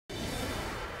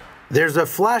There's a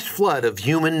flash flood of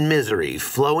human misery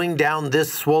flowing down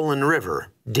this swollen river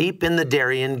deep in the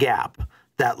Darien Gap,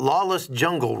 that lawless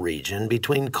jungle region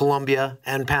between Colombia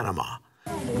and Panama.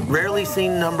 Rarely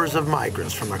seen numbers of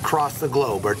migrants from across the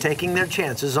globe are taking their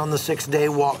chances on the 6-day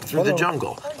walk through the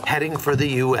jungle, heading for the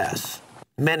U.S.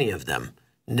 Many of them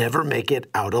never make it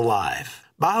out alive.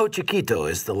 Bajo Chiquito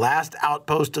is the last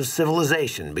outpost of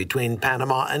civilization between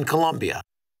Panama and Colombia.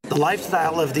 The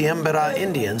lifestyle of the Embera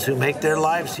Indians who make their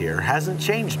lives here hasn't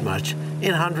changed much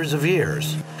in hundreds of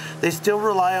years. They still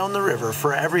rely on the river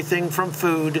for everything from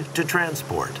food to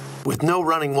transport. With no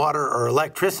running water or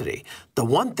electricity, the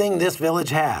one thing this village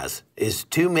has is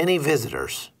too many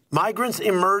visitors. Migrants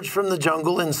emerge from the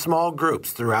jungle in small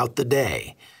groups throughout the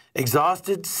day,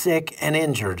 exhausted, sick, and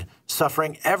injured,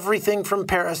 suffering everything from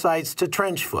parasites to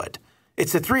trench foot.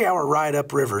 It's a 3-hour ride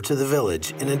upriver to the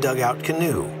village in a dugout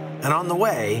canoe, and on the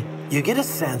way, you get a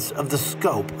sense of the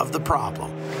scope of the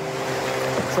problem.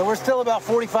 So we're still about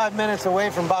 45 minutes away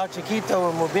from Bajo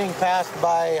Chiquito, and we're being passed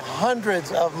by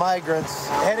hundreds of migrants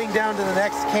heading down to the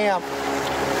next camp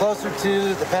closer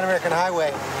to the Pan American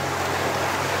Highway.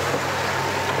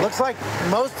 Looks like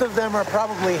most of them are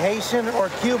probably Haitian or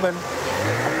Cuban.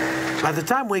 By the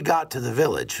time we got to the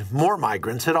village, more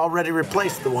migrants had already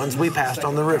replaced the ones we passed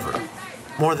on the river.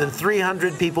 More than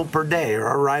 300 people per day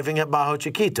are arriving at Bajo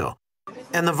Chiquito,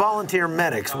 and the volunteer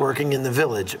medics working in the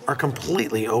village are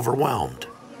completely overwhelmed.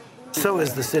 So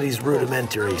is the city's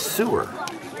rudimentary sewer.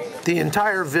 The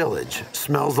entire village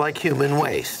smells like human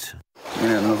waste. We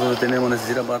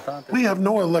have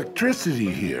no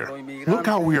electricity here. Look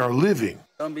how we are living.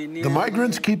 The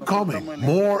migrants keep coming,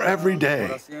 more every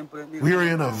day. We are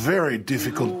in a very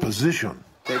difficult position.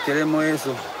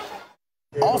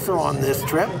 Also on this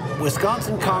trip,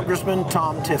 Wisconsin Congressman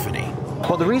Tom Tiffany.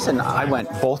 Well, the reason I went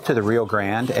both to the Rio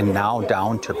Grande and now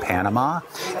down to Panama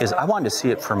is I wanted to see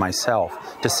it for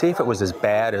myself, to see if it was as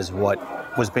bad as what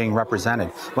was being represented.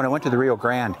 When I went to the Rio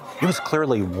Grande, it was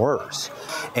clearly worse.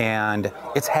 And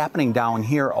it's happening down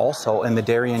here also in the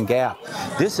Darien Gap.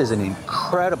 This is an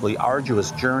incredibly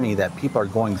arduous journey that people are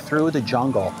going through the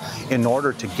jungle in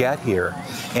order to get here.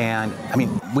 And I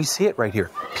mean, we see it right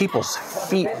here. People's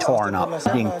feet torn up,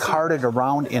 being carted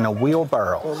around in a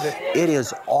wheelbarrow. It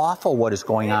is awful what is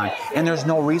going on, and there's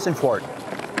no reason for it.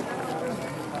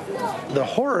 The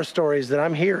horror stories that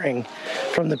I'm hearing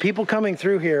from the people coming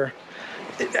through here,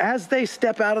 as they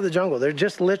step out of the jungle, they're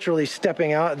just literally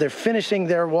stepping out. They're finishing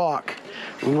their walk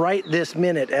right this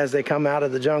minute as they come out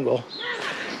of the jungle.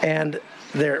 And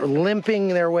they're limping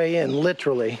their way in,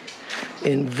 literally,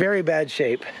 in very bad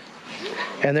shape.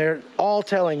 And they're all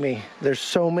telling me there's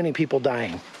so many people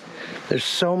dying. There's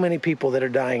so many people that are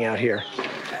dying out here.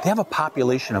 They have a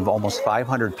population of almost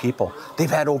 500 people.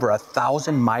 They've had over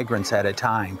 1,000 migrants at a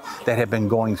time that have been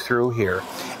going through here,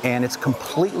 and it's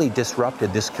completely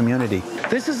disrupted this community.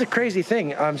 This is a crazy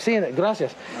thing. I'm seeing it.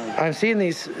 Gracias. I'm seeing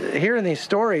these, hearing these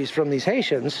stories from these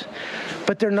Haitians,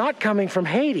 but they're not coming from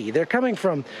Haiti. They're coming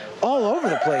from all over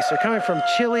the place. They're coming from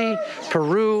Chile,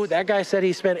 Peru. That guy said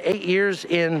he spent 8 years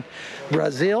in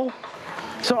Brazil.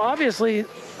 So obviously,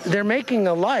 they're making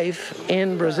a life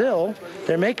in Brazil.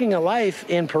 They're making a life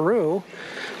in Peru.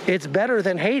 It's better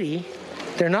than Haiti.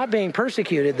 They're not being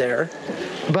persecuted there,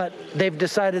 but they've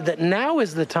decided that now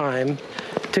is the time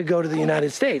to go to the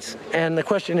United States. And the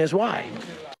question is why?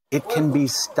 It can be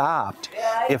stopped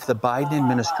if the Biden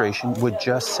administration would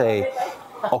just say,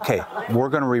 okay, we're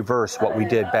going to reverse what we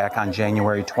did back on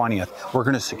January 20th. We're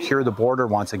going to secure the border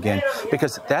once again,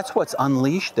 because that's what's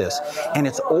unleashed this. And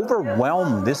it's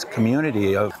overwhelmed this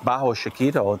community of Bajo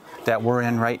Chiquito that we're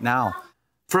in right now.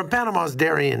 From Panama's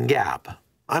Darien Gap,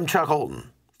 I'm Chuck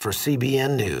Holton for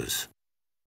CBN News.